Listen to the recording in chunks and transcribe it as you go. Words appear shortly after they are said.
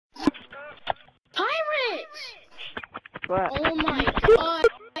What? Oh my god.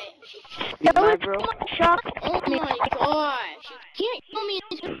 My bro. Shock. Oh my gosh. You can't kill me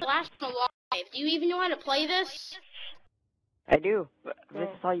until the last one alive. Do you even know how to play this? I do. But this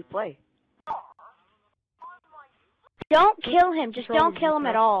is how you play. Don't kill him. Just don't kill him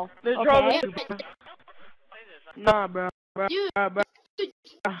at all. Okay? Nah, bro. Dude, Bro.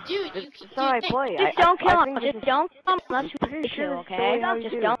 dude, This you is how I play. Just don't kill him. think this Just is don't kill him unless you pretty want sure to, this is okay? how you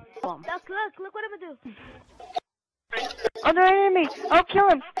Just do. don't kill him. Look what I'm gonna do. Other enemy! I'll kill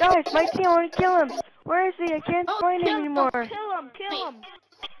him! Guys, my team, I want to kill him! Where is he? I can't find him anymore! Kill him.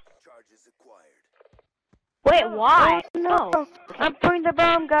 Charges acquired. Wait, why? Oh, no! I'm putting the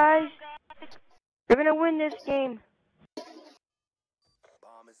bomb, guys! We're gonna win this game!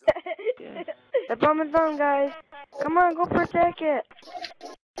 Bomb is up. Yeah. The bomb is on, guys! Come on, go protect it!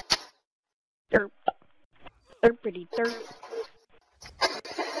 Derp. Derpity derp.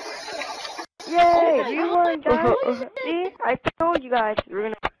 Yay! We won, guys! See? I told you guys we were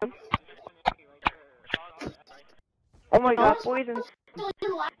gonna win. Oh my god, poison!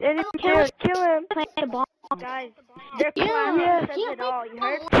 Enemy kill him! Plant the bomb. Guys, their Yeah, clan yeah. name says it all. You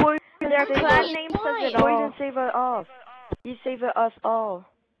heard? Poison Their save clan us! name says it Poison all. save us all! He saved us all!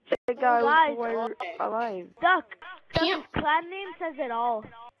 The guy Guys, was alive. Duck. Yeah. Duck's clan name says it all.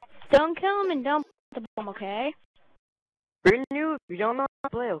 Don't kill him and don't plant the bomb, okay? We're new. We don't know how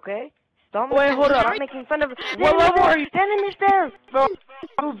to play, okay? Stop Wait, hold up. making fun of. What level are you? The enemy's there! Bro,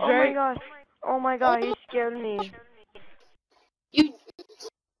 Oh my god. Oh my god, you scared me. You,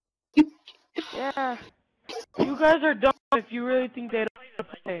 Yeah. You guys are dumb if you really think they don't know how to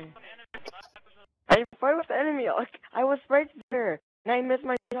play. I fought with the enemy. Like, I was right there. And I missed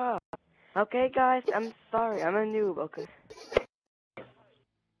my shot. Okay, guys, I'm sorry. I'm a noob, okay? Good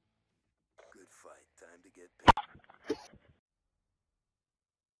fight. Time to get paid.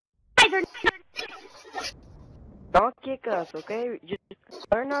 Don't kick us, okay? Just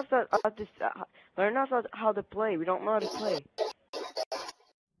learn us how to play. We don't know how to play.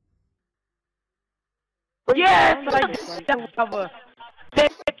 Yes, I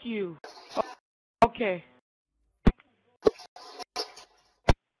Thank you. Okay.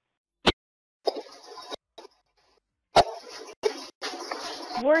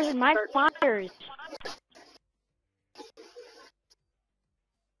 Where's Mike Myers?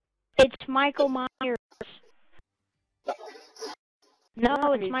 It's Michael Myers. No,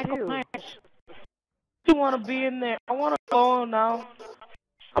 Yeah, it's me Michael too. Myers. You want to be in there? I want to go now.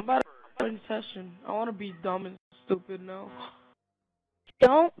 I'm about to go in session. I want to be dumb and stupid now.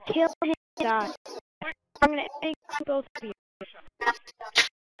 Don't kill him, guys. I'm gonna aim both of you.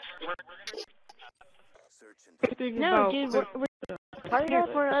 Search and Think No, about dude, we're Why do you guys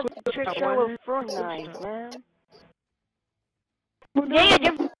want to trick show with Fortnite, man? yeah,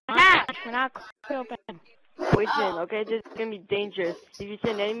 different attacks. We're not open. Poison, okay? This is gonna be dangerous. If you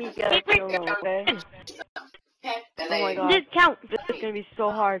see an enemy, you gotta kill them, okay? Oh my god. Discount. This is gonna be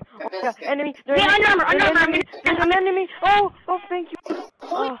so hard. Oh my god, enemy! There's Yeah, an under enemy! armor. There's an enemy! Oh, thank you!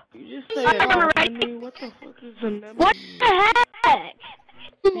 Oh, You just say enemy. What the fuck is an enemy? What the heck?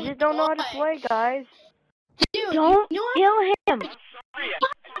 you just don't know how to play, guys. dude, Don't you know kill him.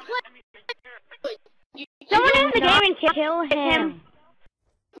 Someone in the game and kill him.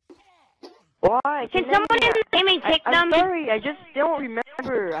 Why? Can someone in the game and kick I'm them? sorry, I just don't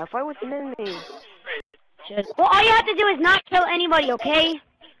remember. I fight with an enemy. Well, all you have to do is not kill anybody, okay?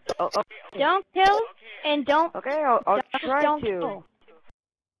 Oh, Don't kill and don't. okay, I'll just try don't to. kill.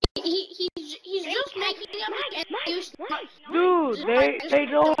 he's just making up an excuse. Dude, they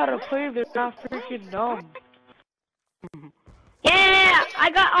know how to play. They're not freaking dumb. Yeah, I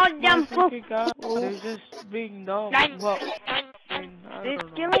got all dumb. Freaking God, they're just being dumb. Well, I They're don't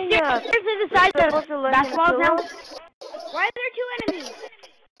know. killing us. Seriously, the size of Supposed to let him basketballs kill now. us? Why are there two enemies?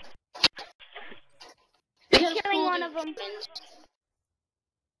 Because Killing one of them.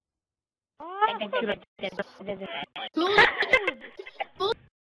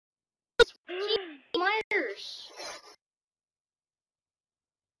 Myers.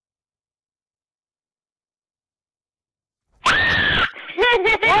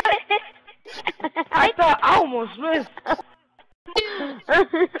 I thought I almost missed.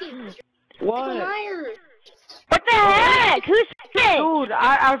 What? Myers. What the heck? Who's this? Dude,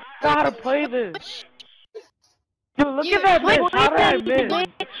 I forgot how to play this. Dude, look at that miss. How did I miss?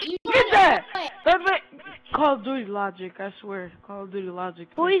 Look at that. That's like Call of Duty logic, I swear. Call of Duty logic.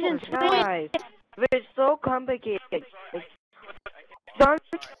 Poison Guys, it's so complicated. Like, some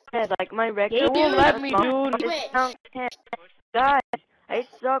said, like my record It won't let me, dude. is down 10. Guys, I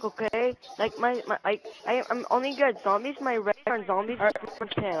suck, okay? Like I'm only good at zombies. My record on zombies is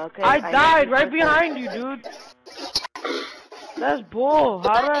 10, okay? I died right behind you, dude. That's bull.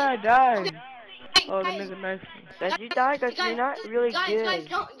 How did I die? Oh, the nigga knifed me. Did you die? Cause you're not really Guys, good.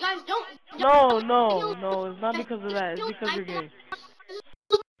 don't. No, it's not because of that. It's because you're gay.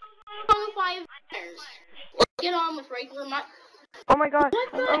 Get on with regular Oh my god.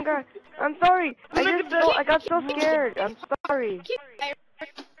 I'm sorry. I got so scared. I'm sorry.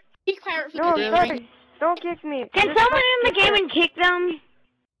 No, I'm sorry. Don't kick me. Can someone in the game and kick them?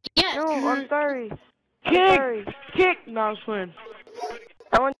 Yes. No, I'm sorry. I'm Kick! sorry. Kick! No, I'm swing.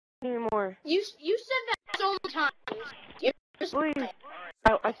 I want anymore. You said that so many times. You're just Please.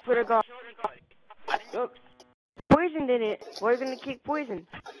 I swear to God. Look, Poison did it. We're gonna kick Poison.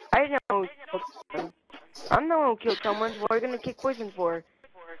 I didn't know. I'm the one who killed someone. What are you gonna kick Poison for?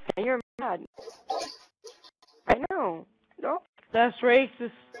 And you're mad. I know. No. That's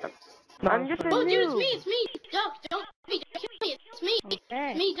racist. I'm just a Oh, dude, noob. it's me. Duck, don't kill me. It's me. Okay.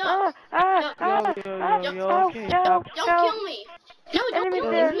 It's me, Duck. Yo, okay, stop. Don't kill me. No, don't Enemies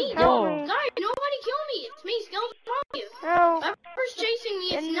kill me. there. It's me. Help Don't. me. Guys, nobody kill me. It's me. Skeleton on you. Help. Whoever's chasing me,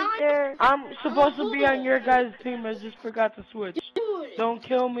 it's Enemies not. there. I'm supposed to be on your guys' team. I just forgot to switch. Dude, Don't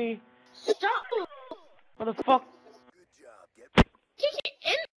kill me. stop. What the fuck? Good job. Get Kick it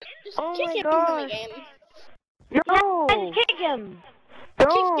in. Just Oh kick my him from God. the game. No. Let's kick him.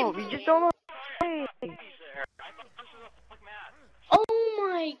 No. You just don't know. Oh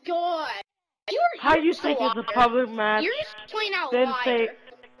my God. How you just think a it's a liar. public match? You're just plain out Then liar. say,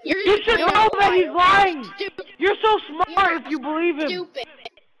 You're you just should plain know out that he's liar. lying. Stupid. You're so smart if you believe him. Stupid.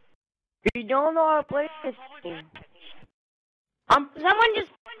 You don't know how to play this game. Someone just,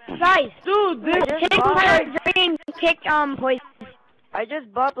 guys, Dude, this kick Green, kick Poison. I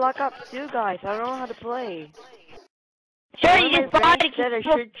just bought Black Ops 2, guys. I don't know how to play. Sure, One you of my just bought friends it said I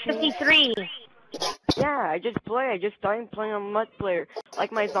for should change. 53. Yeah, I just play. I just started playing on multiplayer.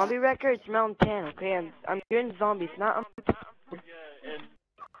 Like my zombie record, it's round 10. Okay, I'm doing zombies, not.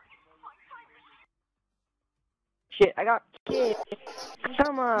 Shit, I got kicked.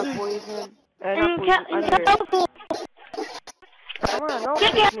 Come on, Poison. Not Poison. Under. Come on, don't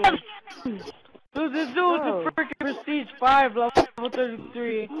kick me. Dude, this dude's No. a freaking Prestige 5, level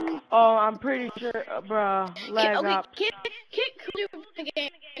 33. Oh, I'm pretty sure, bruh, lag Okay, up. kick the game.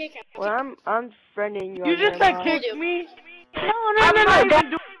 Kick him. Well, I'm friending you. You on just there, said Mom. kick me? No, I'm not even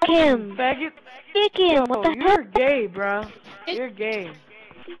kick doing him. faggot. Kick him. What Oh, the you're heck? gay, bruh. You're gay.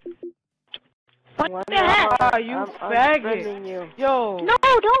 What One the heck? more. Ah, you I'm faggot. friending you. Yo. No,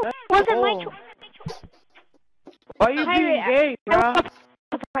 don't. That's Wasn't my bull. choice. Why you being gay, bruh?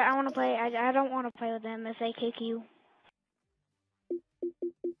 I want to play. I don't want to play with them if they kick you.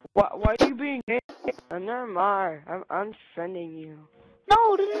 Why you being gay? Never mind. I'm friending you.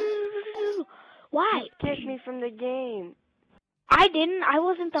 No. Why? You kicked me from the game. I didn't. I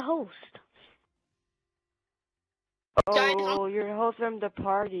wasn't the host. Oh, you're the host from the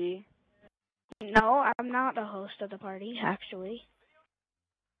party. No, I'm not the host of the party, actually.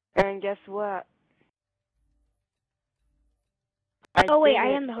 And guess what? Oh wait, did I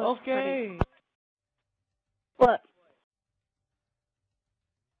it. am the host. Of the party. Okay. What?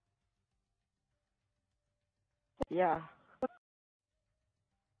 Yeah.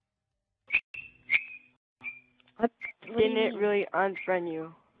 What do you Didn't it mean? really unfriend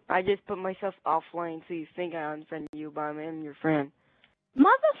you? I just put myself offline so you think I unfriend you, but I'm your friend.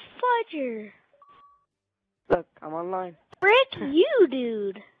 Motherfudger! Look, I'm online. Frick you,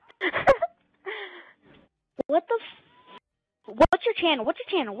 dude! What the? What's your channel? What's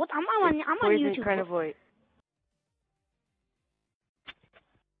your channel? I'm on Poison YouTube. Carnivore.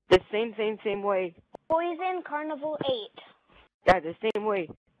 The same way. Poison Carnival 8. Yeah, the same way.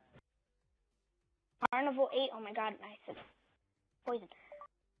 Carnival 8. Oh my God, nice. Poison.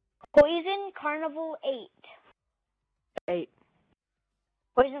 Poison Carnival 8. 8.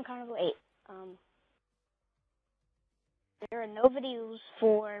 Poison Carnival 8. There are no videos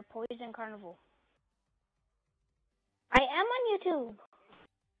for Poison Carnival. I am on YouTube.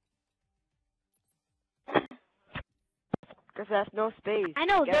 Because that's no space. I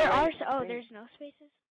know, Get there right. are. Oh, there's no spaces?